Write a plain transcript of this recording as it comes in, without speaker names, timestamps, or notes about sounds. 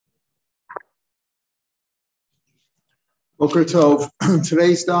Boker Tov.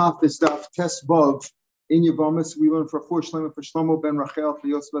 Today's daf is daf Tesvav in Yavamis. We learn for Shlomo ben Rachel, for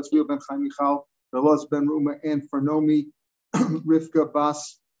Yosef Asriel ben Chaim Michal, for Loz ben Ruma, and for Nomi Rivka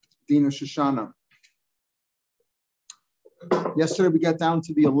Bas Dina Shoshana. Yesterday we got down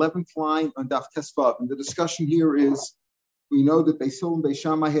to the 11th line on daf Tesvav, and the discussion here is we know that Beis Hillel and Beis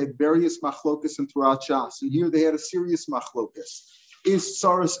Shammai had various machlokas and throughout Shas, and here they had a serious machlokas. Is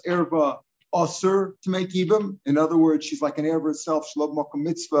Saras Erva Osir to make Yibam? In other words, she's like an Erva herself, Shalom Mokum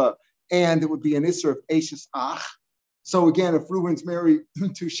Mitzvah, and it would be an Isser of Eishes Ach. So again, if Reuven's married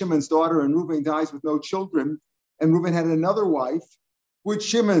to Shimon's daughter and Reuven dies with no children, and Reuven had another wife, would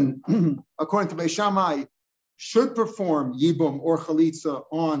Shimon, according to Beis Shammai, should perform Yibum or Chalitza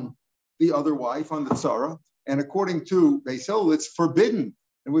on the other wife, on the Tzara? And according to Beis Hillel, it's forbidden.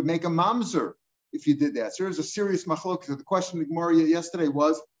 It would make a mamzer if you did that. So there's a serious machlok. So the question of Gemara yesterday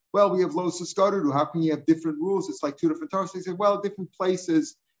was, well, we have Los Eskarudu. How can you have different rules? It's like two different Torahs. They said, well, different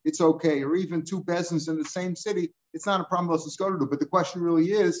places, it's okay. Or even two bezins in the same city, it's not a problem, Los Eskarudu. But the question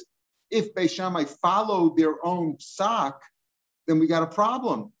really is, if Beis Shammai followed their own psak, then we got a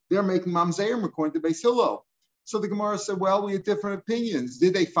problem. They're making mamzerim according to Beis Hillel. So the Gemara said, well, we had different opinions.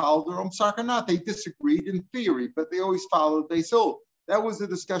 Did they follow their own psak or not? They disagreed in theory, but they always followed Beis Hillel. That was the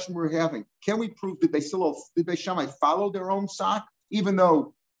discussion we were having. Can we prove that did Beis Shammai follow their own psak, even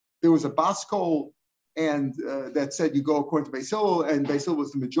though there was a baskol and that said you go according to Beis Hillel, and Beis Hillel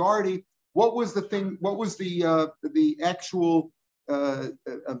was the majority? What was the thing? What was the actual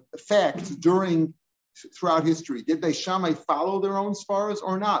fact throughout history? Did Beis Shammai follow their own svaras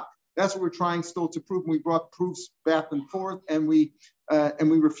or not? That's what we're trying still to prove. And we brought proofs back and forth, and we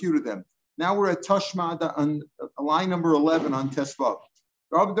refuted them. Now we're at Tashma on line number 11 on Tesvav.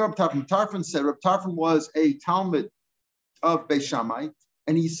 Rab Tarfon said Rab Tarfon was a Talmud of Beis Shammai,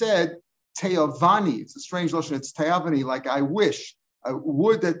 and he said Te'avani. It's a strange lashon. It's Te'avani, like I wish. I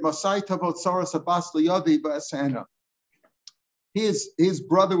would that Masai Tavot Saras Abbas Liyadi Ba'asana. His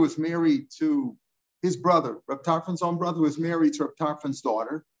brother was married to his brother. Rab Tarfon's own brother was married to Rab Tarfon's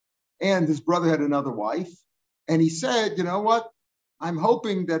daughter. And his brother had another wife. And he said, you know what? I'm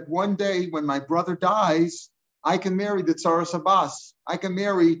hoping that one day when my brother dies, I can marry the Tzaras Abbas. I can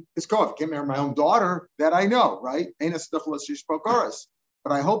marry his co. I can't marry my own daughter, that I know, right?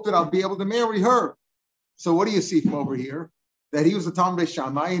 But I hope that I'll be able to marry her. So what do you see from over here? That he was a Talmud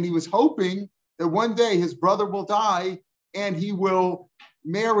Shammai, and he was hoping that one day his brother will die and he will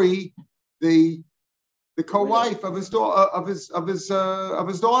marry the co-wife of his daughter.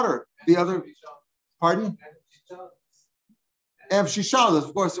 The other, pardon? And Shishal,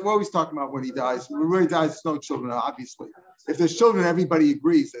 of course, we're always talking about when he dies. When he dies, there's no children, obviously. If there's children, everybody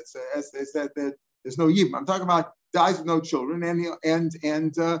agrees that there's no yibum. I'm talking about dies with no children,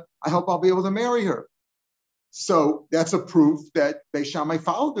 and I hope I'll be able to marry her. So that's a proof that Beis Shammai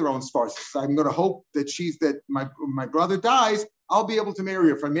followed their own svaras. I'm going to hope that my brother dies, I'll be able to marry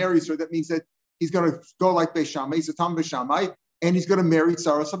her. If I marry her, that means that he's going to go like Beis Shammai. He's a Talmud Beis Shammai, and he's going to marry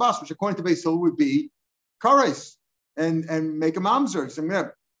Tzaras Abbas, which according to Beis Hillel would be kares and make a mamzer. So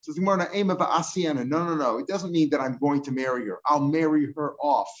it's more an aim of Asiana. No. It doesn't mean that I'm going to marry her. I'll marry her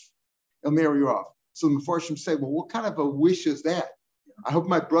off. I'll marry her off. So the Mefarshim say, well, what kind of a wish is that? I hope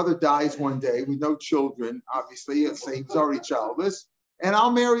my brother dies one day with no children, obviously, and say he's already childless, and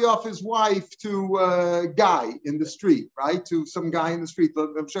I'll marry off his wife to a guy in the street, right? To some guy in the street.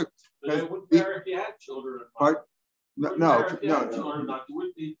 I'm sure. But it wouldn't matter if he had children. No.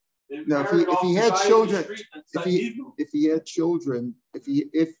 If he had children,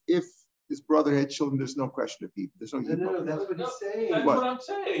 if his brother had children, there's no question of people. There's no, that's what he's saying. That's what I'm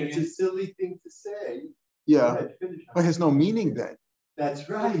saying. It's a silly thing to say. Yeah, but it has no meaning then. That's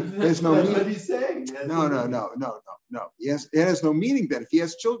right. There's no meaning. That's what he's saying. No. Yes, it has no meaning then. If he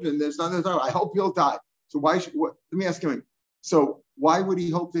has children, there's nothing. I hope he'll die. So let me ask him. So why would he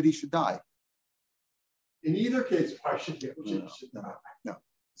hope that he should die? In either case, why should he? No.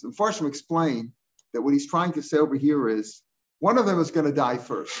 So Farshim explained that what he's trying to say over here is one of them is going to die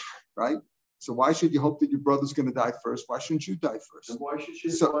first, right? So why should you hope that your brother's going to die first? Why shouldn't you die first? And why should you?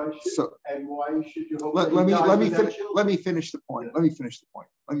 And why should you hope? Let me finish the point. Let me finish the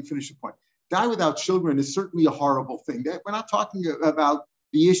point. Die without children is certainly a horrible thing. We're not talking about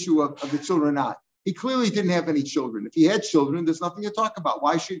the issue of the children or not. He clearly didn't have any children. If he had children, there's nothing to talk about.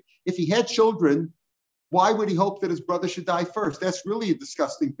 If he had children, why would he hope that his brother should die first? That's really a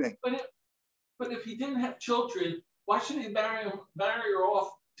disgusting thing. But if he didn't have children, why shouldn't he marry her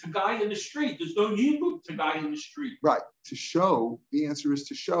off to guy in the street? There's no need to guy in the street. Right. The answer is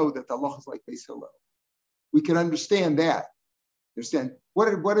to show that the law is like Beis Hillel. We can understand that. Understand? What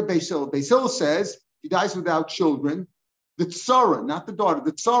did Beis Hillel? Beis Hillel says he dies without children. the tzara, not the daughter,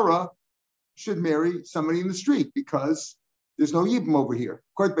 the tzara should marry somebody in the street because there's no yibum over here.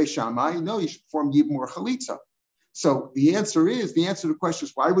 According to Beis Shammai, no, you should perform yibum or chalitza. So the answer to the question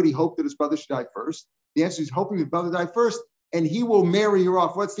is, why would he hope that his brother should die first? The answer is he's hoping his brother die first, and he will marry her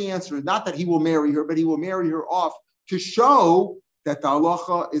off. What's the answer? Not that he will marry her, but he will marry her off to show that the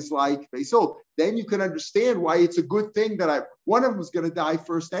halacha is like Beis Hillel. Then you can understand why it's a good thing that one of them is going to die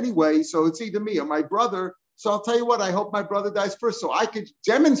first anyway. So it's either me or my brother. So I'll tell you what, I hope my brother dies first, so I could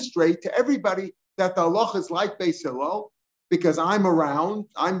demonstrate to everybody that the halacha is like Beis Hillel because I'm around.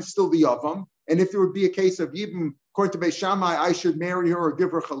 I'm still the Yavam. And if it would be a case of Yibum, according to Beis Shammai, I should marry her or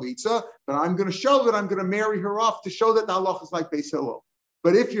give her chalitza, but I'm going to show that I'm going to marry her off to show that the halacha is like Beis Hillel.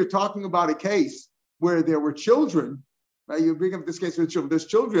 But if you're talking about a case where there were children, right, you bring up this case where there's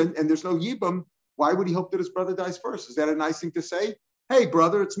children and there's no Yibum, why would he hope that his brother dies first? Is that a nice thing to say? Hey,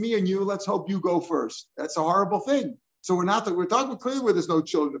 brother, it's me and you. Let's hope you go first. That's a horrible thing. So we're talking clearly where there's no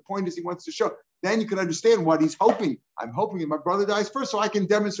children. The point is he wants to show. Then you can understand what he's hoping. I'm hoping that my brother dies first so I can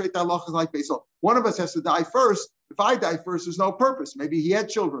demonstrate that Allah is like Beis Hillel. One of us has to die first. If I die first, there's no purpose. Maybe he had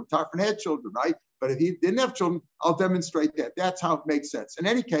children. Tarfon had children, right? But if he didn't have children, I'll demonstrate that. That's how it makes sense. In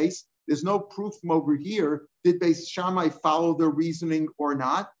any case, there's no proof from over here. Did Beis Shammai follow their reasoning or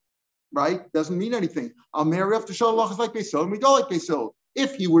not? Right? Doesn't mean anything. I'll marry off to show Allah is like Beis Hillel, and we don't like Beis Hillel.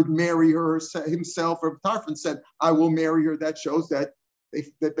 If he would marry her himself, or Tarfon said, I will marry her, that shows that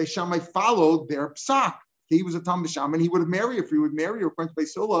Beis Shammai followed their psak. He was a Talmid Shammai, and he would have married her. If he would marry her according to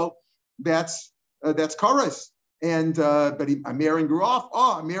Beis Hillel, that's Karas. And I'm marrying her off.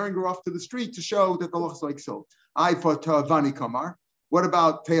 I'm marrying her off to the street to show that the Allah is like so. I for Tehavani Kamar. What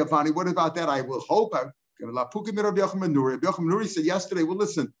about Tehavani? What about that? I will hope. Rabbi Yochanan Nuri said yesterday, well,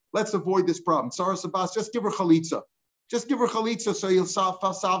 listen, let's avoid this problem. Sarah Sabas, just give her chalitza. Just give her chalitza so you'll solve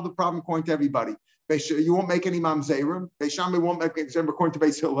the problem according to everybody. You won't make any mamzerim. Beis Shammai won't make mamzerim according to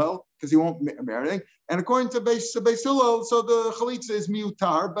Beis Hillel because he won't marry anything. And according to Beis Hillel, so the chalitza is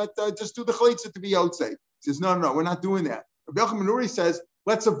miutar, but just do the chalitza to be yotzei. He says, no, we're not doing that. Rabbi Yochanan Nuri says,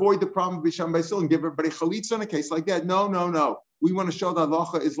 let's avoid the problem of Beis Shammai Beis Hillel and give everybody chalitza in a case like that. No. We want to show that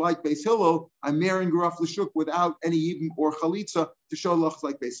halacha is like Beis Hillel. I'm marrying her off l'shuk without any yibum or chalitza to show halacha is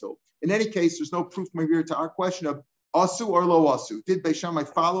like Beis Hillel. In any case, there's no proof here to our question of asu or lo asu. Did Beis Shammai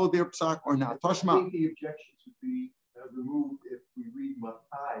follow their psak or not? Toshma. I think the objections would be removed if we read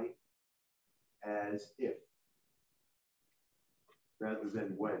matai as if rather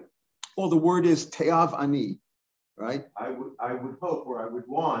than when. Well, the word is te'av ani, right? I would hope, or I would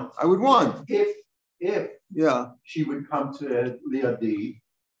want. If she would come to Liadi,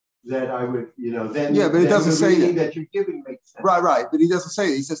 that I would, then. Yeah, but it doesn't say that you're giving makes sense. Right. But he doesn't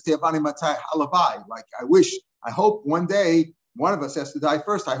say it. He says te'avani matai halavai. Like I hope one day one of us has to die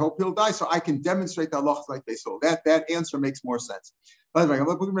first. I hope he'll die so I can demonstrate the halacha like Beis Hillel. That answer makes more sense. By the way,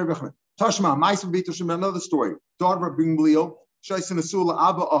 Tashma, another story. Daughter of Gamliel, Shaisin Asula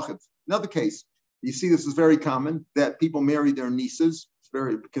Abba Achiv. Another case. You see, this is very common that people marry their nieces. It's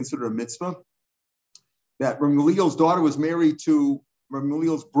very considered a mitzvah. That Gamliel's daughter was married to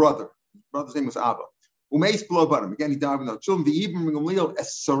Gamliel's brother. His brother's name was Abba. Umeis below bottom. Again, he died with no children. The Yibam Gamliel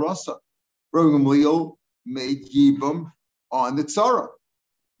es Sarasa. Gamliel made Yibam on the Tzara.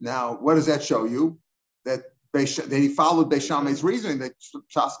 Now, what does that show you? That he followed Beis Shammai's reasoning, that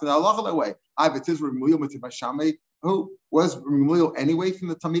Shaskan halacha that way. But is Gamliel with Beis Shammai, who was Gamliel anyway from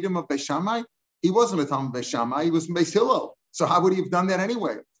the Talmidim of Beis Shammai? He wasn't a Talmid of Beis Shammai, he was from Beis Hillel. So how would he have done that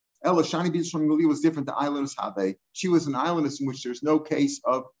anyway? Ella Shani B'Yisrael from Gamliel was different to islanders Habe. She was an islandess in which there's no case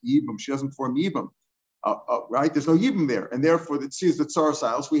of Yibam. She doesn't form Yibam. Right? There's no Yibam there. And therefore, she is the Tzar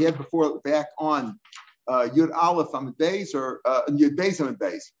Silas. We had before back on Yud Aleph on the days or Yud Beis on the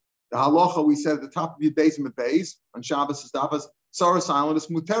days. The halacha we said at the top of Yud Beis on the days on Shabbos is Davas Tzar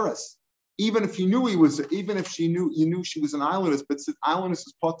Silas Muteres. Even if you knew you knew she was an islandess, but since islandess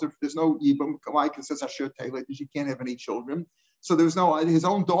is potter, there's no Yibam. Like it says Asher Taylor, she can't have any children. So there was his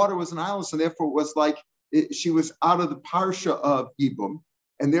own daughter was an islandess, and therefore it was like she was out of the parsha of Yibum,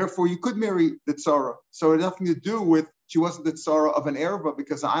 and therefore you could marry the tzara. So it had nothing to do with she wasn't the tzara of an erva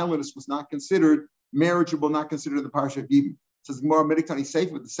because the islandess was not considered marriageable, not considered in the parsha of Yibum. It says Gemara Medictani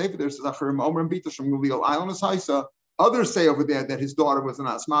Sefer, but the Sefer there says Acharim Omer and Bita Shem Gamliel islandess Haisa. Others say over there that his daughter was an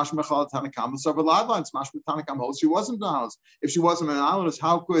islandess. Smash Mechal Tanakam, Savarladvan, Smash Tanakam holds she wasn't an islandess. If she wasn't an islandess,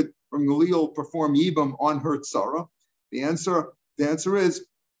 how could Gamliel perform Yibum on her tzara? The answer is the answer is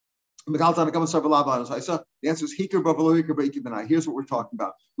Hikr Bavalo Hikr Ba'ikir Benai. Here's what we're talking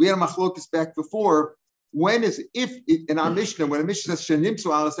about. We had a machlokas back before In our Mishnah, when a Mishnah says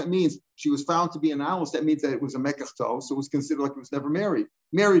Shenimtzu Alis, that means she was found to be an Alis, that means that it was a Mekachto, so it was considered like it was never married.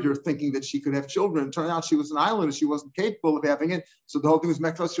 Married her thinking that she could have children. It turned out she was an island and she wasn't capable of having it. So the whole thing was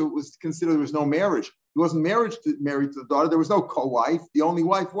Mekachto, so it was considered there was no marriage. He wasn't married to the daughter. There was no co-wife. The only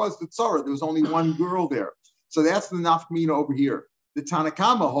wife was the Tzara. There was only one girl there. So that's the Nafkamina over here. The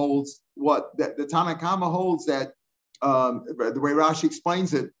Tanakama holds that the way Rashi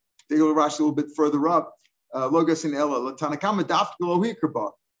explains it. They go to Rashi a little bit further up. Logos in Ella, Tanakama daft lo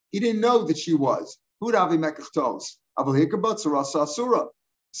hikrba. He didn't know that she was. Hudavi mekachtos. Aval hikrba tzarasa asura.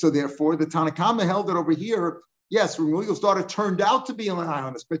 So therefore, the Tanakama held it over here. Yes, Gamliel's daughter turned out to be an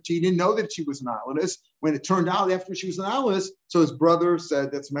islandess, but she didn't know that she was an islandess. When it turned out after she was an islandess, so his brother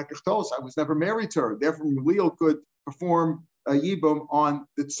said, that's mekachtos. I was never married to her. Therefore, Gamliel could perform a yibum on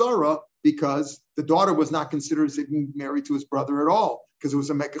the tzara because the daughter was not considered as being married to his brother at all because it was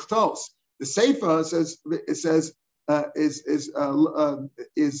a mekachtos. The Seifa says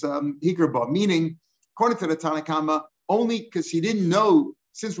hikrba, meaning according to the Tanakama, only because he didn't know,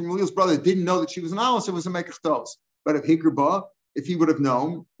 since Gamliel's brother didn't know that she was an alis, it was a mekachtos. But if hikrba, if he would have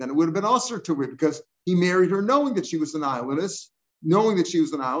known, then it would have been usher to it because he married her knowing that she was an islandess, and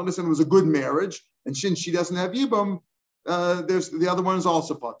it was a good marriage. And since she doesn't have yibum, there's the other one is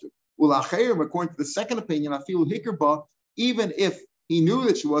also patu. According to the second opinion, I feel hikrba, even if he knew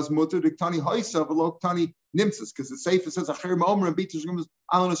that she was mutter diktani hoisa v'loktani nimtzas, because the Sefer says acher ma'omer and bitus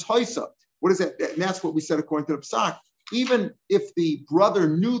alanis hoisa. What is that? And that's what we said according to the Psak. Even if the brother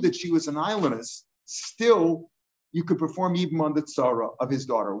knew that she was an islandess, still you could perform even on the tzara of his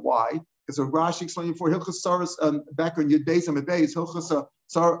daughter. Why? Because Rashi explained before Hilchas Tzaras back on Yud Beis Amadeis Hilchas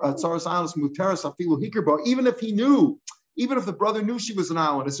Tzaras Islandess Muteras Afilu Hikrba. Even if he knew. Even if the brother knew she was an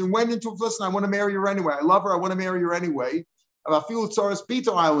islandess and went into, listen, I want to marry her anyway. I love her. I want to marry her anyway. I feel Tzaras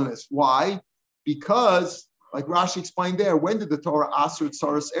Bito islandess. Why? Because, like Rashi explained there, when did the Torah ask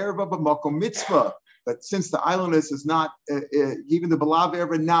Tzaras Erva b'makom mitzvah? But since the islandess is not even the belav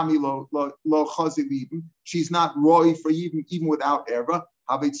erva nami lo chazi even, she's not roy for even without erva.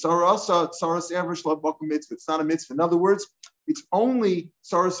 It's not a mitzvah. In other words, it's only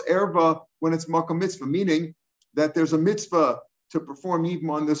tzaras erva when it's makom mitzvah, meaning that there's a mitzvah to perform even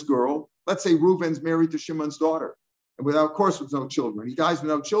on this girl. Let's say Reuven's married to Shimon's daughter, and of course, with no children. He dies with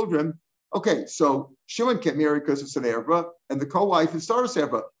no children. Okay, so Shimon can't marry because it's an erva, and the co-wife is tzaras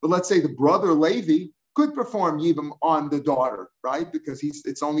erva. But let's say the brother Levi could perform yibum on the daughter, right? Because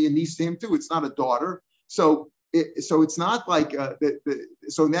it's only a niece to him too. It's not a daughter. So it's not like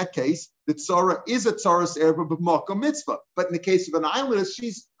so in that case, the tzara is a tzaras erva b'makom mitzvah. But in the case of an islandess,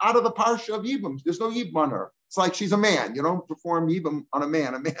 she's out of the parsha of yibum. There's no yibum on her. It's like she's a man. You don't perform yibum on a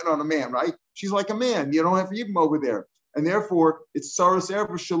man on a man, right? She's like a man. You don't have yibum over there. And therefore, it's tzaras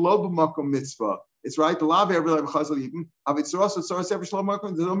erva shelo b'makom mitzvah. It's right. The lav erva chazal yibum. It's also tzaras erva shelo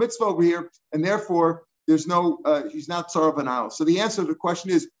b'makom. There's no mitzvah over here, and therefore there's no. He's not tzara of an isle. So the answer to the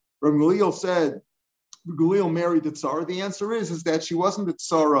question is, Gamliel said, Gamliel married the tzara. The answer is that she wasn't the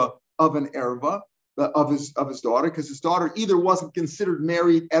tzara of an erva of his daughter, because his daughter either wasn't considered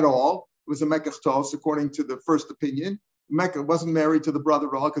married at all. It was a mekachtos, according to the first opinion. Mecca wasn't married to the brother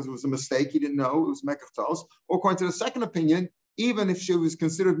at all because it was a mistake. He didn't know it was mekachtos. Or according to the second opinion, even if she was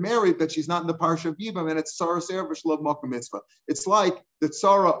considered married, but she's not in the parsha of Yibam, and it's tzaras erva shelo b'makom mitzvah. It's like the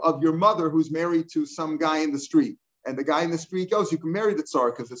tzara of your mother who's married to some guy in the street, and the guy in the street goes, "You can marry the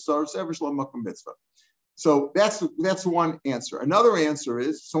tzara because it's tzaras erva shelo b'makom mitzvah." So that's one answer. Another answer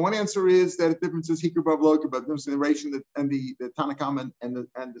is one answer is that the difference is hikr bav lo hikr, but the difference in the ration and the Tanakam and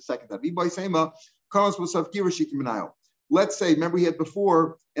the second that. Let's say, remember we had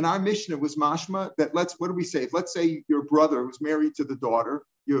before in our Mishnah was mashma that what do we say? Let's say your brother who's married to the daughter,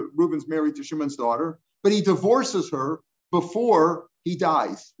 Reuben's married to Shimon's daughter, but he divorces her before he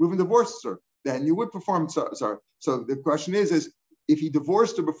dies. Reuben divorces her, then you would perform tzara. So the question is if he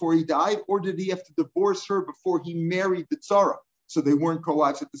divorced her before he died, or did he have to divorce her before he married the tzara? So they weren't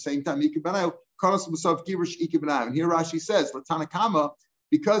co-wives at the same time. And here Rashi says, Tanakama,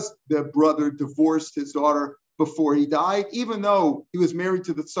 because the brother divorced his daughter before he died, even though he was married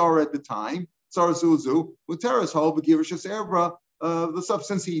to the tzara at the time, tzara zuzu, muteras hol b'girishas erva, the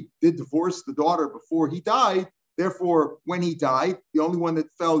substance he did divorce the daughter before he died. Therefore, when he died, the only one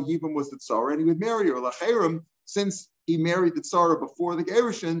that fell yibam was the tzara, and he would marry her. Lacherim, since he married the tzara before the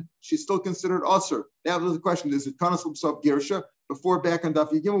gerushin, she's still considered usher. Now the question is: kanas l'b'sof gerusha? Before back on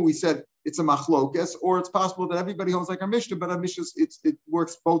Daf Yigimel, we said it's a machlokes, or it's possible that everybody holds like our Mishnah, but our Mishnah it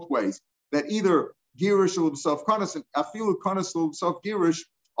works both ways. That either girish l'b'sof kanas and afilu kanas l'b'sof girish,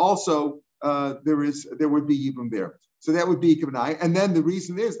 also there would be yibum there. So that would be kibnai. And then the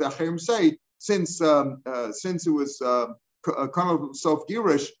reason is that Chayim say since it was kind of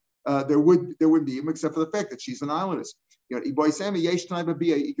self-girish, there would be him, except for the fact that she's an islandess. It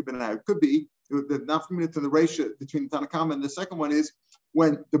could be the nafkamina to the ratio between Tanakama, and the second one is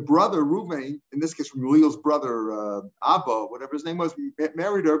when the brother Ruvain, in this case Remuel's brother Abba, whatever his name was,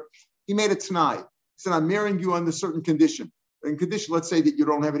 married her, he made a t'nai. He said, I'm marrying you under certain condition. In condition, let's say that you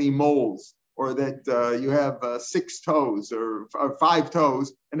don't have any moles, or that you have 6 toes or 5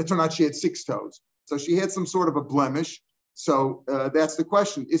 toes, and it turned out she had 6 toes. So she had some sort of a blemish. So that's the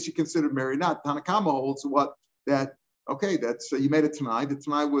question: is she considered married? Not Tanakama holds that's you made a t'nai. The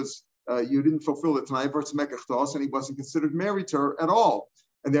t'nai was you didn't fulfill the t'nai versus mekachtos, and he wasn't considered married to her at all,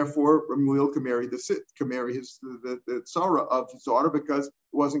 and therefore Remuel can marry the tzara of his daughter because it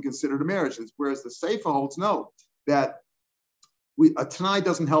wasn't considered a marriage. Whereas the Seifa holds no, that a t'nai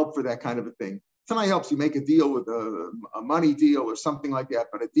doesn't help for that kind of a thing. T'nai helps you make a deal with a money deal or something like that,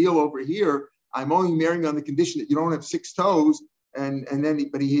 but a deal over here, I'm only marrying on the condition that you don't have 6 toes, and then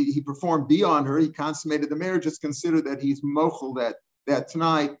he performed beyond her. He consummated the marriage. It's considered that he's mochel that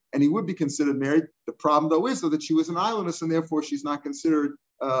t'nai, and he would be considered married. The problem though is that she was an islandess, and therefore she's not considered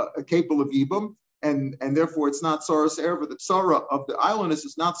capable of yibum, and therefore it's not tzaras erva. The tzara of the islandess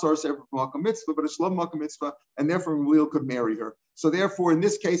is not tzaras erva malka mitzvah, but it's love malka mitzvah, and therefore Remuel could marry her. So therefore, in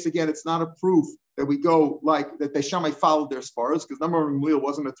this case, again, it's not a proof that we go like that. Beis Shammai followed their sparas, because number one, Remuel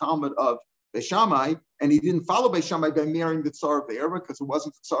wasn't a talmud of Beis Shammai, and he didn't follow Beis Shammai by marrying the tsar of the erva, because it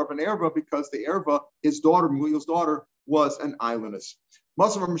wasn't the tsar of an erva, because the erva, his daughter, Remuel's daughter, was an islandess.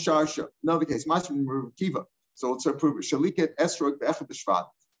 Masav Misharsha, another case, Masav Kiva. So let's prove it. Shaliket Esrog be'echad b'Shvat.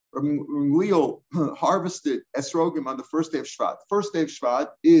 Remuel harvested esrogim on the first day of Shvat. The first day of Shvat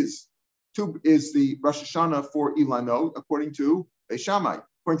is the Rosh Hashanah for Ilano, according to Beis Shammai.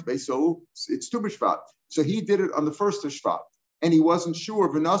 According to Beis Hillel, it's Tu b'Shvat. So he did it on the first of Shvat, and he wasn't sure.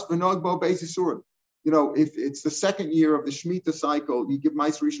 V'nas v'nog bo beis yisurim. If it's the second year of the Shemitah cycle, you give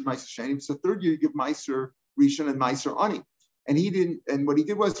Meiser Rishon, Meiser Sheni. If it's the third year, you give Meiser Rishon and Meiser Ani. And he didn't. And what he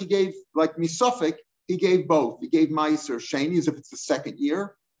did was he gave, like Misofik, he gave both. He gave Meiser Sheni as if it's the second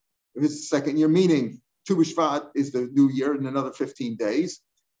year. If it's the second year, meaning Tu b'Shvat is the new year in another 15 days.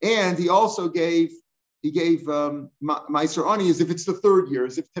 And he also gave Meiser Ani as if it's the third year,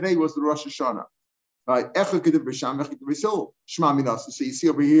 as if today was the Rosh Hashanah. Right? So you see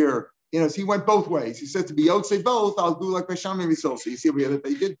over here, so he went both ways. He said to be Yotzei both, I'll do like Beis Shammai Misol. So you see over here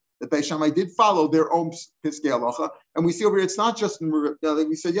that Beis Shammai did follow their own Piskei Halacha. And we see over here, it's not just, like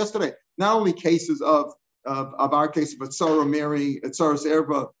we said yesterday, not only cases of our case of a tzara marrying a tzara's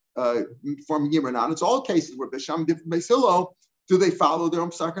erva forming Yimranan, it's all cases where Beis Shammai did from Beis Hillel. Do they follow their own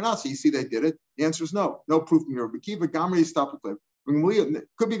psak or not? So you see they did it. The answer is no. No proof from here. Rabbi Kiva, Gamri, stop it.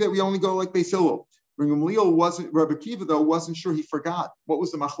 Could be that we only go like Beis Hillel. Rabbi Kiva, though, wasn't sure. He forgot. What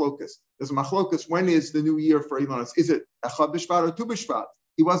was the machlokas? There's a machlokas. When is the new year for Ilanos? Is it Echad B'Shvat or Tu B'Shvat?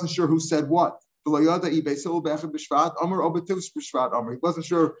 He wasn't sure who said what. He wasn't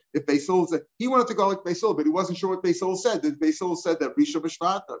sure if Beis Hillel said. He wanted to go like Beis Hillel, but he wasn't sure what Beis Hillel said. Did Beis Hillel said that Risha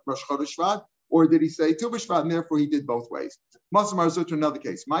B'Shvat, Rosh Chodesh Shvat, or did he say Tu B'Shvat? And therefore he did both ways. Masamar Zut, another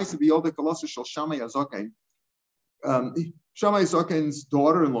case. Ma'aseh B'Yoda Kolosa Shel Shammai HaZoken. Shammai HaZoken's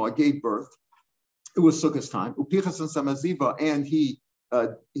daughter-in-law gave birth. It was Sukkot's time. Upichas and Samaziva, and he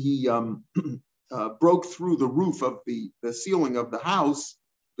broke through the roof of the ceiling of the house.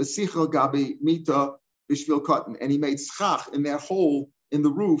 The Sichel Gabi Mita Bishvil Cotton, and he made schach in that hole in the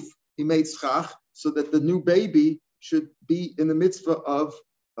roof. He made schach so that the new baby should be in the mitzvah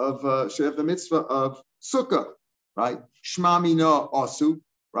should have the mitzvah of sukkah, right? Shma mina asu,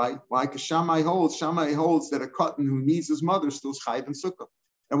 right? Like Shammai holds that a cotton who needs his mother still is chayv in sukkah.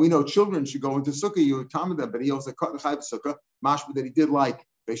 And we know children should go into sukkah, you talmud them, but he holds a cotton chayv sukkah, mashma that he did like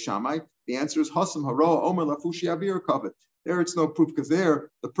Beis Shammai. The answer is hasam haroa omer lafushi avir kavet. There it's no proof, because there,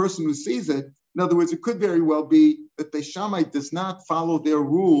 the person who sees it, in other words, it could very well be that Beis Shammai does not follow their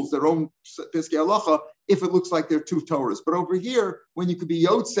rules, their own Piskei Halacha, if it looks like they're two Torahs. But over here, when you could be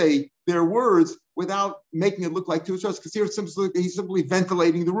Yotzei their words without making it look like two Torahs, because here it's he's simply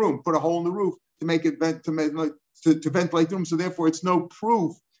ventilating the room, put a hole in the roof to make it to ventilate the room. So therefore, it's no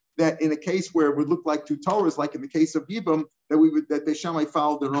proof that in a case where it would look like two Torahs, like in the case of Yibam, that Beis Shammai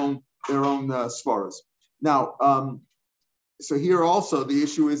followed their own svaras. Now, so here also the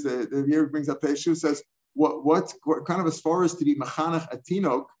issue is that here brings up the issue, says what kind of as far as to be machanach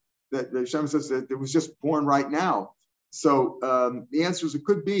atinok, that the Shem says that it was just born right now. So the answer is it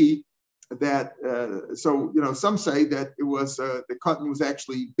could be that some say that it was the cotton was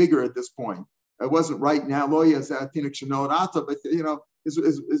actually bigger at this point. It wasn't right now. Loya atinok shenot, but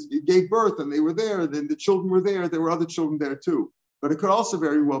it gave birth and they were there. Then the children were there. There were other children there too. But it could also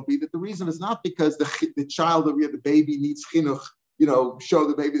very well be that the reason is not because the child over here, the baby needs chinuch, show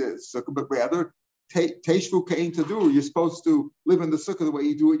the baby that it's sukkah, but rather Teshvu Kain to do. You're supposed to live in the sukkah the way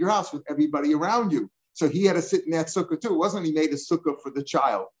you do at your house with everybody around you. So he had to sit in that sukkah too. It wasn't he made a sukkah for the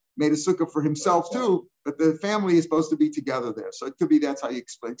child, made a sukkah for himself too, but the family is supposed to be together there. So it could be that's how you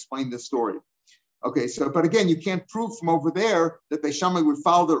explain this story. Okay, but again, you can't prove from over there that Beis Shammai would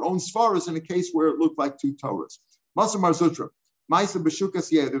follow their own svaras in a case where it looked like two Torahs. Masa Mar Zutra. Maisa Beshukas,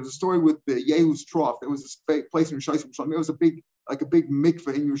 there was a story with the Yehu's trough. There was a place in Yerushalayim. It was a big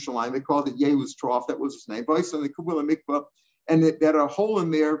mikveh in Yerushalayim. They called it Yehu's trough. That was his name. And the Kubala mikveh, and it had a hole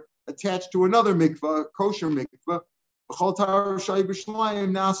in there attached to another mikveh, a kosher mikveh.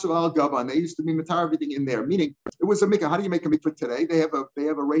 They used to be matar everything in there. Meaning, it was a mikveh. How do you make a mikveh today? They have a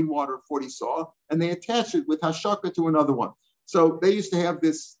rainwater 40 saw, and they attach it with hashaka to another one. So they used to have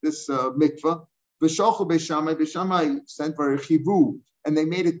this mikveh. V'sholchu Beis Shammai sent for a chivu, and they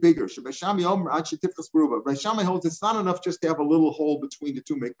made it bigger. Beis Shammai holds it's not enough just to have a little hole between the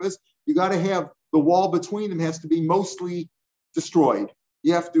two mikvahs. You got to have the wall between them has to be mostly destroyed.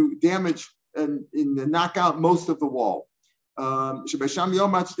 You have to damage and knock out most of the wall. But we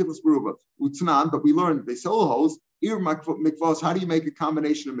learned Beis Hillel mikvahs. How do you make a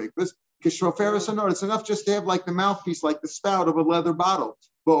combination of mikvahs? It's enough just to have like the mouthpiece, like the spout of a leather bottle.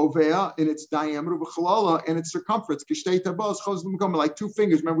 In its diameter, and its circumference, like 2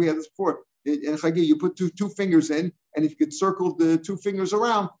 fingers. Remember, we had this before. In Chagi, you put two fingers in, and if you could circle the 2 fingers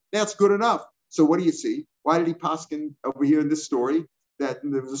around, that's good enough. So what do you see? Why did he paskin over here in this story? That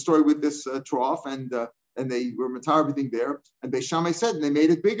there was a story with this trough, and they were matar everything there. And Beis Shammai said, and they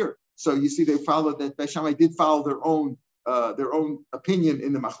made it bigger. So you see, they followed that. Beis Shammai did follow their own opinion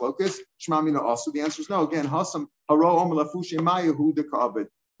in the machlokas. Shmamina also. The answer is no. Again, hasam haro omer lafush emayahu dekabed.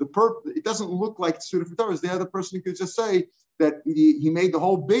 It doesn't look like suited for Torah. The other person could just say that he made the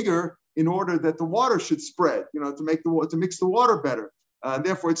hole bigger in order that the water should spread. To mix the water better.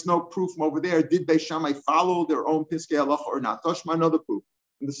 Therefore, it's no proof from over there. Did Beis Shammai follow their own piskei halacha or not? Toshma, another proof.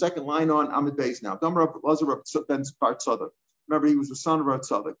 In the second line on Amid Beis now. Remember, he was the son of Rav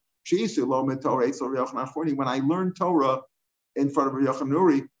Tzadok. When I learned Torah in front of Rav Yochanan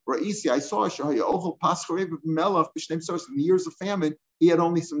Nuri, I saw in the years of famine, he had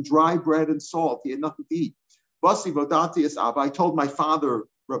only some dry bread and salt. He had nothing to eat. I told my father,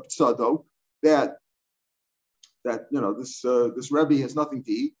 Rav Tzadok, that this Rebbe has nothing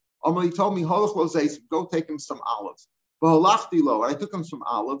to eat. He told me, go take him some olives. I took him some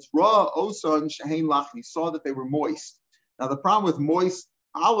olives. He saw that they were moist. Now, the problem with moist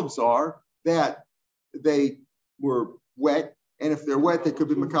olives are that they were wet, and if they're wet, they could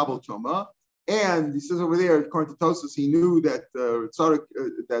be makabel tuma. And he says over there, according to Tosfos, he knew that Rabbi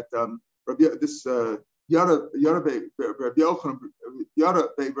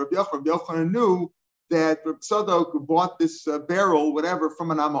Yochanan knew that Rabbi Tzadok bought this barrel, whatever,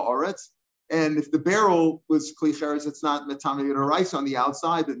 from an Amoritz. And if the barrel was klicheres, it's not metame rice on the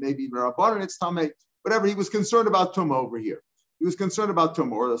outside, but maybe rabbanon it's tame. Whatever, he was concerned about tumah over here. He was concerned about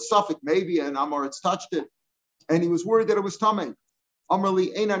tumah, or the suffix maybe, and Amoritz touched it, and he was worried that it was tame.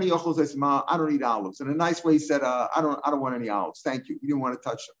 Amrli einani yochel says, "Ma, I don't eat olives." In a nice way, he said, "I don't want any olives. Thank you." He didn't want to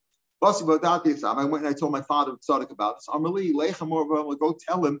touch them. I went and I told my father Tzadok about this. Amrli lechamor, go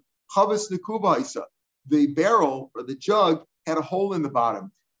tell him chavis nekuba. The barrel or the jug had a hole in the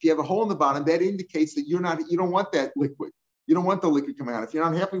bottom. If you have a hole in the bottom, that indicates that you don't want that liquid. You don't want the liquid coming out. If you're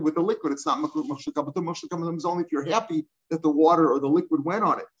not happy with the liquid, it's not machshul kabbalah. It's only if you're happy that the water or the liquid went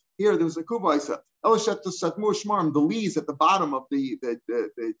on it. Here, there was a kubaisa. The leaves at the bottom of the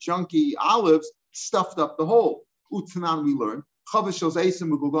junky olives stuffed up the hole. Utanan, we learned. If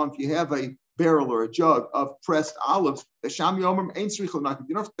you have a barrel or a jug of pressed olives, you don't have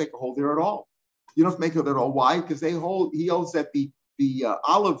to make a hole there at all. You don't have to make it at all. Why? Because he holds that the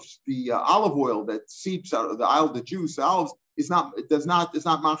olive oil that seeps out of the juice, the olives, it's not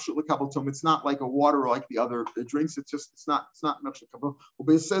machshul l'kabel tum. It's not like a water like the other drinks. It's not machshul l'kabel.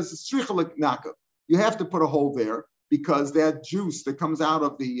 But it says it's stricha l'naka. You have to put a hole there because that juice that comes out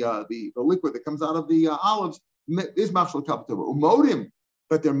of the liquid that comes out of the olives is machshul l'kabel tum. Umodim,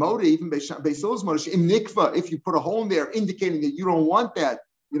 but they're modim even beisos modish im nikva. If you put a hole in there, indicating that you don't want that.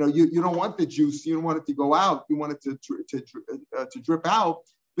 You don't want the juice. You don't want it to go out. You want it to drip out.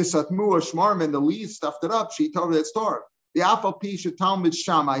 Bisatmu or shmarm, the leaves stuffed it up. She told that story. The afal pisha talmid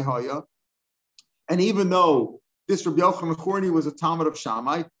Shammai hoya, and even though this Rabbi Yochanan Chorni was a talmid of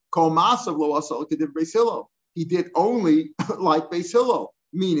Shammai, kol masav lo asal kedivray Beis Hillel. He did only like Beis Hillel,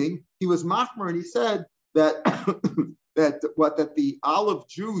 meaning he was machmer, and he said that that the olive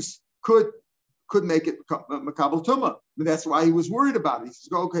juice could could make it makabel tumah. And that's why he was worried about it. He says,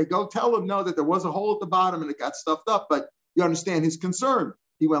 okay, go tell him no, that there was a hole at the bottom and it got stuffed up. But you understand his concern.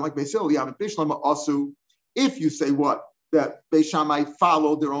 He went like Beis Hillel, Yamin Bishlam also. If you say what? That Beis Shammai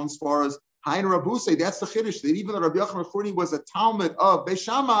followed their own svaras. Hain Rabuse, that's the Chiddush. That even though Rabbi Yochanan Churni was a Talmud of Beis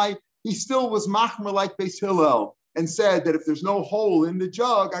Shammai, he still was machmer like Beis Hillel and said that if there's no hole in the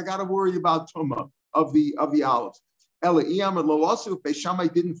jug, I got to worry about tumah of the olives. Ela Iyam Lo also, if Beis Shammai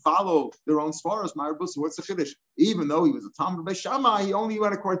didn't follow their own svaras, my Rabuse, what's the Chiddush? Even though he was a Talmud of Beis Shammai, he only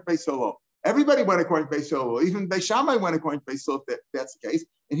went according to Beis Hillel. Everybody went according to Beis Hillel. Even Beis Shammai went according to Beis Hillel, if that's the case.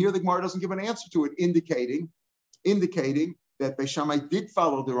 And here the Gemara doesn't give an answer to it, indicating that Beis Shammai did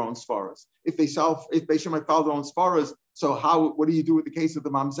follow their own svaras. If Beis Shammai followed their own svaras, so what do you do with the case of the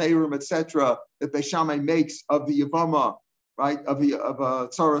mamzerim, etc., that Beis Shammai makes of the yavama, right? Of the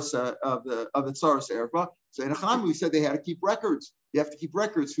tzaras erva. So in Hanami we said they had to keep records. You have to keep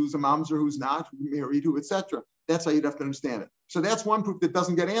records. Who's a mamzer, who's not, who married, who, etc. That's how you'd have to understand it. So that's one proof that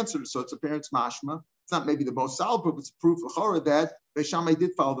doesn't get answered. So it's a parent's mashma. It's not maybe the most solid proof. It's a proof of that Beis Shammai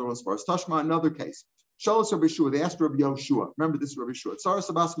did follow their own svaras. Tashma, another case. Shalos Rabbi Shua, they asked Rabbi Yoshua. Remember this, Rabbi Shua. Tzaras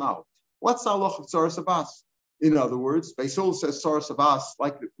Abbas Mao. What's the halach of Tzaras Abbas? In other words, Beis Hillel says Tzaras Abbas,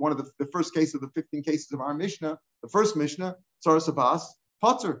 like one of the first case of the 15 cases of our Mishnah, the first Mishnah, Tzaras Abbas,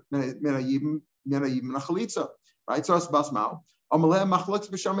 Potter, Menayim Nachalitza, right? Tzaras Abbas Mao. Amaleh Machlokes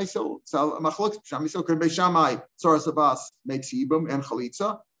B'Shamay Sil. Machlokes B'Shamay Sil. Could Beis Shammai Tzaras Abbas makes Yibum and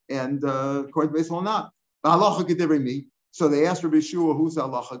Chalitza, and according to Beis Hillel not. The halacha kedivri me. So they asked Rabbi Shua, who's the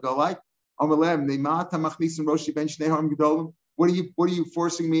halacha go like? What are you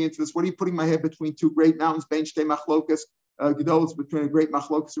forcing me into this? What are you putting my head between two great mountains? Ben shtei machlokas gedolos, between a great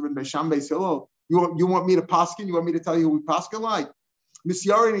machlokas and Beis Shammai Beis Hillel. You want me to paskin? You want me to tell you who we paskin like?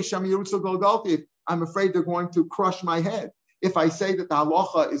 I'm afraid they're going to crush my head. If I say that the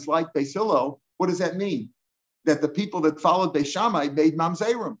halacha is like Beis Hillel, what does that mean? That the people that followed Beis Shammai made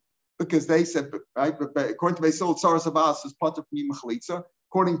mamzerim because they said, right? But according to Beis Hillel, Tzaras Abbas is potter from Yibum.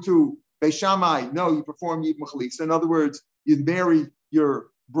 According to Beis Shammai, no, you perform Yibum Chalitza. In other words, you marry your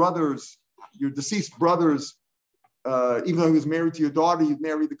deceased brother's, even though he was married to your daughter, you'd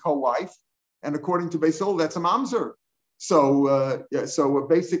marry the co-wife. And according to Beis Hillel, that's a mamzer. So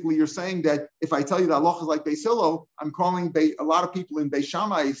basically you're saying that if I tell you that Allah is like Beis Hillel, I'm calling a lot of people in Beis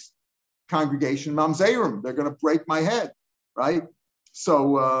Shammai's congregation mamzerim. They're going to break my head, right?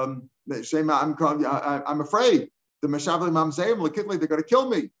 So I'm afraid the Meshavli mamzerim lekitli, they're going to kill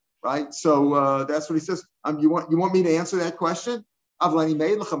me. Right, so that's what he says. You want me to answer that question? But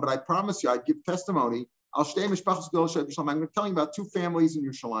I promise you, I give testimony. I'm going to tell you about two families in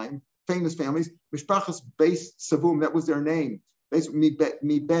Yerushalayim, famous families. Mishpachas Beis Savum, that was their name. Mi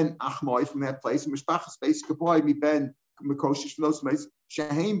ben Achmoy from that place. Mishpachas Beis Kaboy, mi ben Mekoshish from those places.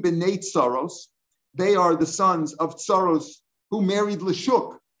 Shehem b'nei Tsaros. They are the sons of Tsaros who married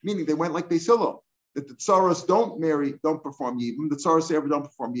Lashuk, meaning they went like Beis Hillel. That the Tsaros don't perform Yibum. The Tsaros ever don't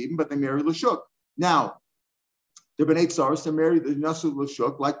perform Yibum, but they marry Lashuk. Now, the B'nai Tsaros, they marry the Nasu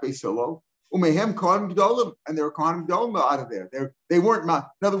Lashuk, like Beis Hillel. Umehem Kohanim Gedolim, and they were Kohanim Gedolim out of there. They weren't,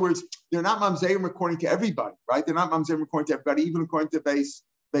 in other words, they're not Mamzerim according to everybody, right? They're not Mamzerim according to everybody, even according to Beis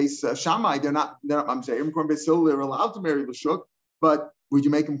Shammai, they're not Mamzerim. According to Beis Hillel, they're allowed to marry Lashuk, but would you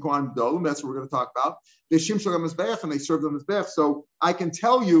make them Kohanim Gedolim? That's what we're going to talk about. They shimshol mizbeach, and they serve them mizbeach. So I can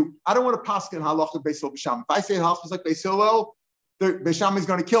tell you, I don't want to paskin halacha Beis Hillel b'Sham. If I say halacha is like Beis Hillel, Beis Shammai is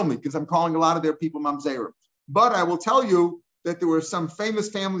going to kill me because I'm calling a lot of their people mamzerim. But I will tell you that there were some famous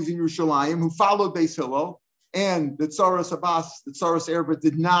families in Yerushalayim who followed Beis Hillel, and the Tzaras Abbas, the Tzaras Erba,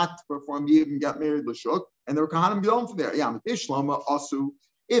 did not perform Yibum and got married Lashuk, and there were Kohanim Gedolim from there. Yeah, Ishlama Asu.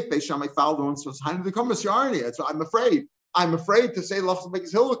 If Beis Shammai followed on, so it's Hainu the Kumas Yarni. So I'm afraid to say halacha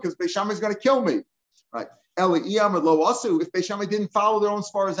Beis Hillel because Beis Shammai is going to kill me. Right. If Beis Shammai didn't follow their own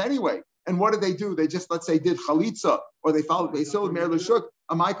svaras anyway, and what did they do? They just, let's say, did chalitza, or they followed Beis Hillel, Meir Lashuk.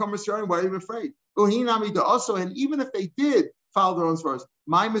 Am I concerning? Why are you afraid? Also, and even if they did follow their own svaras,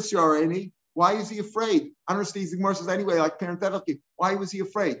 my Misyareni, why is he afraid? I understand the Gemara says anyway, like parenthetically, why was he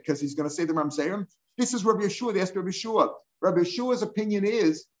afraid? Because he's going to say the Ramzayim. This is Rabbi Yeshua. They asked Rabbi Yeshua. Rabbi Yeshua's opinion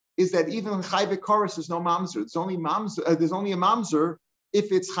is that even in Chayve Koros, there's no mamzer. There's only a mamzer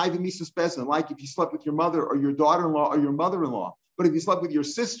if it's Chayve Misas Bezin, like if you slept with your mother or your daughter-in-law or your mother-in-law. But if you slept with your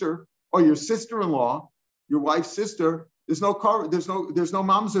sister or your sister-in-law, your wife's sister, there's no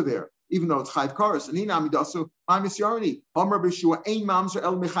mamzer there, even though it's Chayv Koros. And Hinamidasu, Mamis Yarni, Rabbi Yeshua, Ein mamzer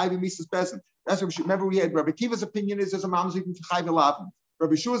el mechayve Misas Bezin. That's what remember we had Rabbi Kiva's opinion is there's a mamzer even from Chayve Lavin.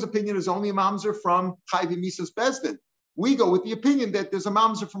 Rabbi Yeshua's opinion is only a mamzer from Chayve Misas Bezdin. We go with the opinion that there's a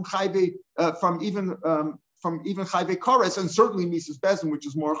mamzer from Chayve, from even Chayve Kores, and certainly Misas Bezdin, which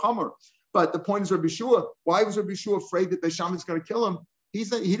is more Chomer. But the point is, Rabbi Shua, why was Rabbi Shua afraid that Beisham is going to kill him? He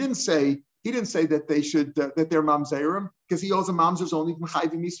didn't say that they should that they're mamzerim, because he holds a mamzers only from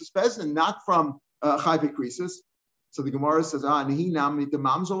chayv misus bezin, not from chayv krisis. So the Gemara says, he's not a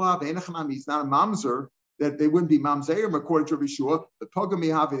mamzer, that they wouldn't be mamzerim according to Rabbi Shua. The pogam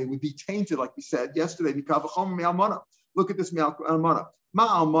mihavi, they would be tainted, like we said yesterday. Look at this almana. Ma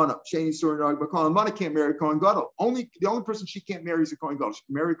almana, sheni sur nog bakol. Almana can't marry Kohen Gadol. The only person she can't marry is a Kohen Gadol. She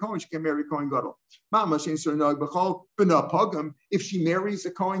can marry a Kohen, she can't marry a Kohen Gadol. Ma sheni sur nog bakol. B'na pogam. If she marries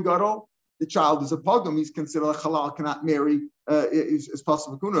a Kohen Gadol, the child is a pogam. He's considered a halal. Cannot marry is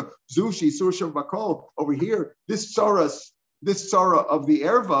possible. Zushi sur shav bakol. Over here, this Sarah of the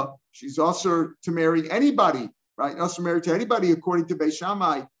erva, she's also to marry anybody, right? Also married to anybody according to Beis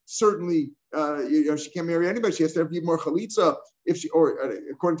Shammai. Certainly, she can't marry anybody. She has to have more chalitza. If she, or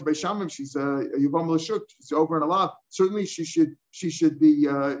according to Beis Shammai, if she's Yuvam L'Shuk, she's over and alav. Certainly, she should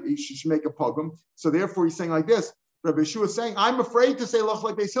make a pogum. So therefore, he's saying like this. Rabbi Shua is saying, I'm afraid to say loch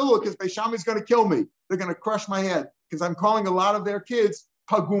like Beis Hillel because Beis Shammai is going to kill me. They're going to crush my head because I'm calling a lot of their kids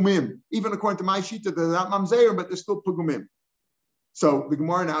pagumim. Even according to my shita, they're not mamzeir, but they're still pagumim. So the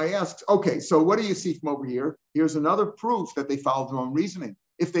Gemara now asks, okay, so what do you see from over here? Here's another proof that they followed their own reasoning.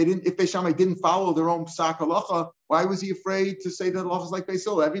 If Beis Shammai didn't follow their own psak halacha, why was he afraid to say that halacha is like Beis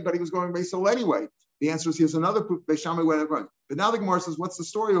Hillel? Everybody was going Beis Hillel anyway. The answer is here's another proof. Beis Shammai went around. But now the Gemara says, what's the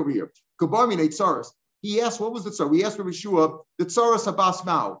story over here? Kabami Neitzaris. He asked, what was the tzara? We asked Rabbi Shua, the tzaras habas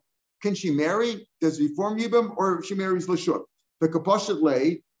mao. Can she marry? Does he form yibam, or if she marries l'shuk? The kapashat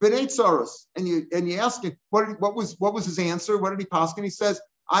lay b'nei tzaras. And you ask him, what was his answer? What did he pass? And he says,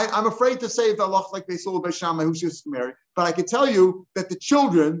 I'm afraid to say the halach like Beis Hillel Beis Shammai, who she used to marry, but I can tell you that the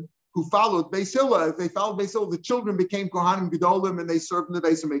children who followed Beis Hillel, if they followed Beis Hillel, the children became Kohanim Gedolim and they served in the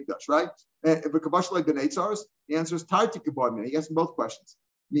Beis Hamikdash, right? The kapashat lay b'nei tzaras. The answer is tarti kabodim. He asked him both questions.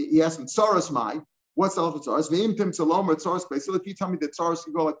 He asked him tzaras mai. What's the alpha tzaras? Ve'im salom or tzaras Beis Hillel. If you tell me that tzaras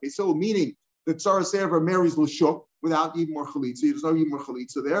can go like Beis Hillel, meaning that tzaras ever marries l'shuk without even more chalitza, there's no even more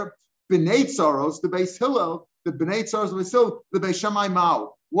chalitza there. B'nei tzaros, the Beis Hillel, the b'nei tzaros of Beis Hillel, the Beis Shammai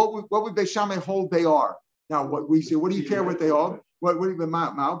mao. What would Beis Shammai hold they are? Now, what we say, what do you care what they are? What do you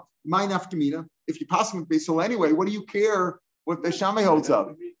mao? My nafkamina. If you pass them with Beis Hillel anyway, what do you care what Beis Shammai holds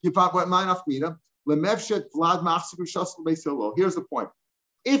up? You pop what my nafkamina. Lemevshet vlad machzik shasel Beis Hillel. Here's the point.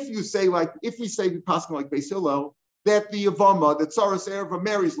 If we say we pass them like Beis Hillel, that the Yavama, the Tzaras Erva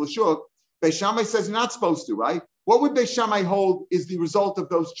marries Lashuk, Beis Shammai says you're not supposed to, right? What would Beis Shammai hold is the result of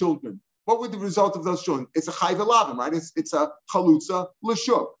those children? What would the result of those children? It's a chayv elavim, right? It's a chalutza Lashuk.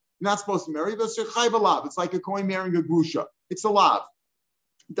 You're not supposed to marry, but it's a chayv elav. It's like a kohen marrying a grusha. It's a lav.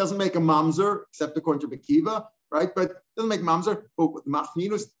 It doesn't make a mamzer, except according to Bekiva, right? But it doesn't make mamzer. But the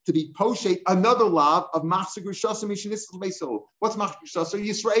machminus to be poshet another lav of machzir grushasim mishanis Beis Hillel. What's machzir grushasim?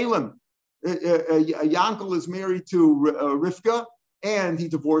 Yisraelim. Yankel is married to Rivka, and he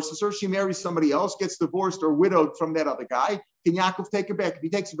divorces her. She marries somebody else, gets divorced or widowed from that other guy. Can Yaakov take her back? If he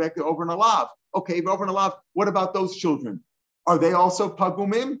takes her back, they're over an alav. Okay, but over an alav, what about those children? Are they also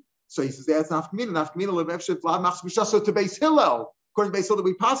pagumim? So he says, that's nafkamina. Nafkamina levevshet vlad machzir grushasim to Beis Hillel. According to Beis Hillel, that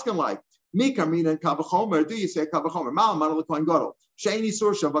we paskin like. Mika mina and kavachomer. Do you say kavachomer? Mal manal kohen gadol. Sheini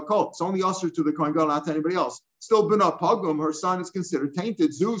sur shavakol. It's only usher to the kohen gadol, not to anybody else. Still b'na pagum. Her son is considered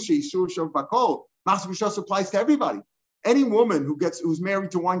tainted. Zushi sur shavakol. Machzir grushasim applies to everybody. Any woman who's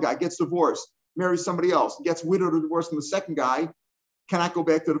married to one guy, gets divorced, marries somebody else, gets widowed or divorced from the second guy, cannot go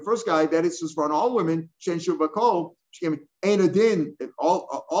back to the first guy. That is just for all women. Shein shavakol. She came in adin.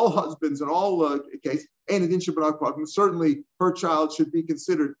 All husbands in all cases. Ein adin shabrak pagum. Certainly, her child should be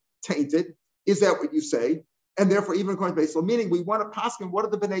considered tainted. Is that what you say? And therefore, even according to Beis Hillel, meaning we want to pass him, what are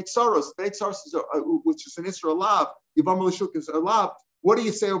the b'nei tzaros? B'nei tzaros is which is an Isra lav. Yivam l'shuk is a lav. What do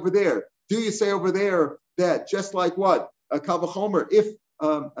you say over there? Do you say over there that just like what a kavachomer, if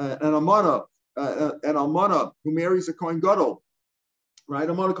an almana who marries a kohen gadol, right?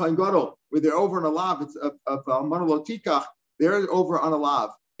 Almana kohen gadol, where they're over on a lav, it's of almana lo tikach, they're over on a lav.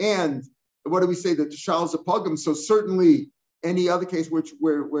 And what do we say that the child is a pogum? So certainly. Any other case where it's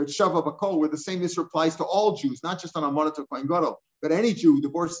shava bakol, where the same issue applies to all Jews, not just on Almana to Kohen Gadol, but any Jew who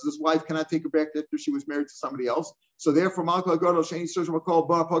divorces his wife cannot take her back after she was married to somebody else. So therefore, Malka Gadol Sheni Shava Bakol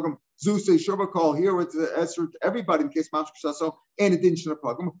Ba Pogum Zuse Shava Bakol here with the answer to everybody in case Mashka Shaso and it didn't Shana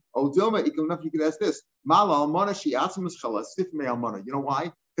Pogum. Oh Dilma, you could ask this. Mala Almana she Atzimus Chala Sif Me Almana. You know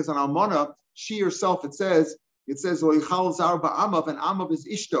why? Because on Almana she herself it says Lo Yichal Zar Ba'amav, and Amav is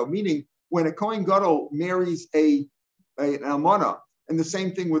Ishto, meaning when a Kohen Gadol marries an almana, and the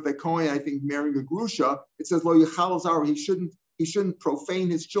same thing with a kohen, I think, marrying a grusha. It says lo yichal zar. He shouldn't profane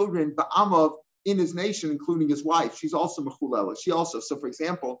his children ba'amav in his nation, including his wife. She's also mechulela. She also. So, for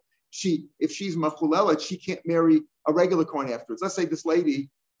example, if she's machulelet, she can't marry a regular Kohen afterwards. Let's say this lady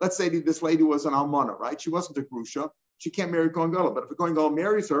was an almana, right? She wasn't a grusha. She can't marry a Kohen Gadol. But if a Kohen Gadol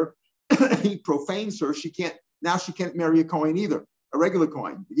marries her, he profanes her. She can't marry a Kohen either, a regular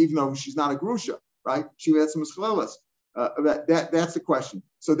Kohen, even though she's not a grusha, right? She had some mischuleles. That's the question.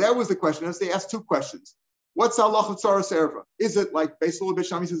 So that was the question. They asked two questions. What's halacha tzaras erva? Is it like Beis Hillel Beis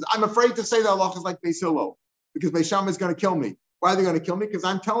Shammai says, I'm afraid to say that halacha is like Beis Hillel because Beis Shammai is going to kill me. Why are they going to kill me? Because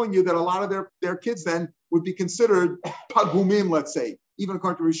I'm telling you that a lot of their kids then would be considered pagumim, let's say, even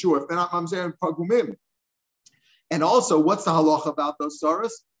according to Rishua, if they're not mamzer and pagumim. And also, what's the halacha about those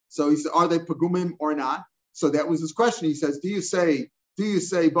tzaras? So he said, are they pagumim or not? So that was his question. He says, do you say what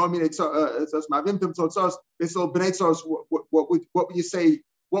would you say?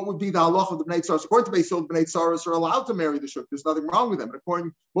 What would be the halacha of the Bnei Tzaros? According to Beis Hillel, Bnei Tzaros are allowed to marry the shuk. There's nothing wrong with them. But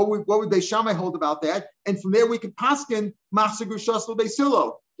according, what would Beis Shammai hold about that? And from there we could paskin machzir grushas Beis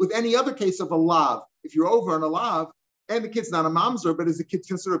Hillel with any other case of a lav. If you're over on a lav and the kid's not a mamzer, but is the kid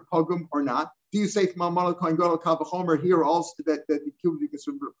considered pogum or not? Do you say from Almana Kohen Gadol Kavachomer here also that the kid would be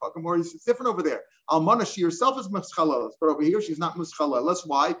considered pogum, or is it different over there? Almana, she herself is muschalelas, but over here she's not muschalelas.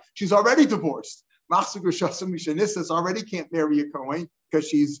 Why? She's already divorced. Machzir grushas mishanisas already can't marry a Kohen because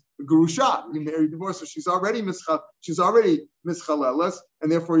she's a gurusha. You marry divorce, so she's already mischalelas, and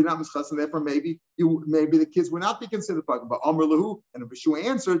therefore you're not mischalelas, and therefore maybe the kids would not be considered pogum. But Amr Lahu and Yeshua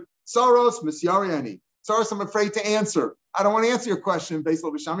answered, Saros misyariani. Saros, I'm afraid to answer. I don't want to answer your question, Beis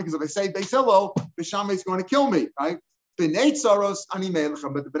Hillel Beis Shammai, because if I say Beis Hillel, Beis Shammai is going to kill me, right? B'nei Saros ani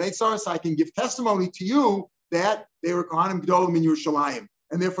melecha, but the B'nei Saros I can give testimony to you that they were Kohanim Gedolim in Yerushalayim,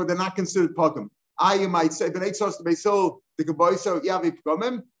 and therefore they're not considered pogum. You might say B'nei Saros to Beis Hillel the Geboiso Yavi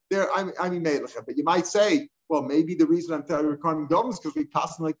Pogumim. There ani melecha, but you might say, well, maybe the reason I'm telling you Kohanim Gedolim is because we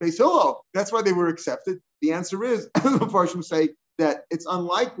passed them like Beis Hillel. That's why they were accepted. The answer is, the Farshim say that it's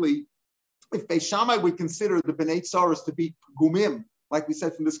unlikely. If Beis Shammai would consider the B'nei Tzaros to be gumim, like we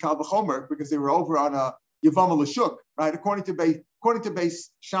said from this Kal V'chomer, because they were over on a Yavama L'Shuk, right? According to Beis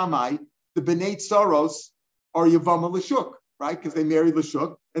Shammai, the B'nei Tzaros are Yavama L'Shuk, right? Because they married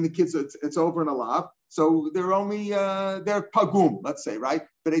L'Shuk, and the kids, it's over in a lav. So they're only, they're pagum, let's say, right?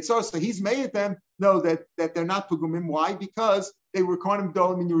 B'nei Tzaros, so he's made them know that they're not pagumim. Why? Because they were Kohanim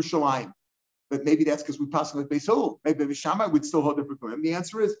Gedolim in Yerushalayim. But maybe that's because we pass like Beis Hillel. Maybe Beis Shammai would still hold their pagumim. The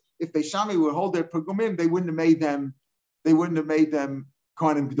answer is, if Beis Shammai would hold their pagumim, they wouldn't have made them Kohanim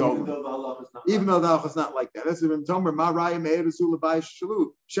Gedolim. Even though the halacha is not like that. That's even Tomer Ma Raya Meir Azul L'Bayis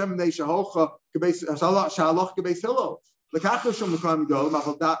Shalu Shem Nei Shahocha Shaloch Kebeis Hillel Lekachah Shom L'Kohanim Gedolim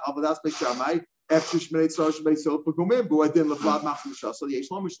Avodas Beis Shammai Efshir Shmei Tzor Beis Hillel pagumim Bu'adin L'Flad Machzir Shasal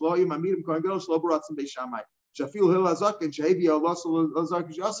Yesh Lo Mishloim Amirim Kohanim Gedolim Shlo Baratzim Beis Shammai Shafil Hillel Azak and Shehevi Alosel Azak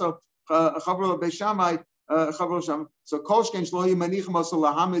Yasov. So Kolshken Shlo Yimanichem Asal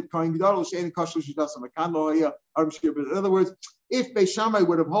Lahamid Kohen Gadol Shein Kashel Shidasam Mekan Lo Haya Arm Shir. But in other words, if Beis Shammai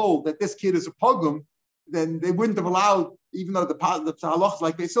would have held that this kid is a pogum, then they wouldn't have allowed, even though the halach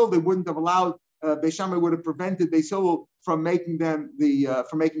like Beis Hillel, they wouldn't have allowed. Beis Shammai would have prevented Beis Hillel from making him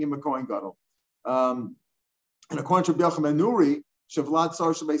a Kohen Gadol. And according to Rabbi Yochanan Nuri, Shavlad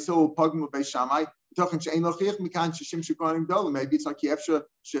Sar Beis Hillel pogum with Beis Shammai. Maybe it's like so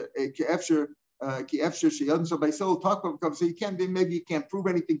you can't, maybe you can't prove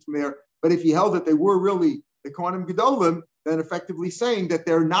anything from there. But if you held that they were really the Kohanim Gedolim, then effectively saying that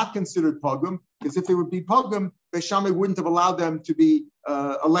they're not considered pogum, because if they would be pogum, Beis Shammai wouldn't have allowed them to be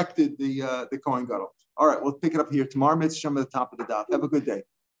elected the Kohen Gadol. All right, we'll pick it up here tomorrow. Mitzvah at the top of the daf. Have a good day.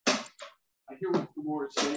 I hear what the Lord is saying.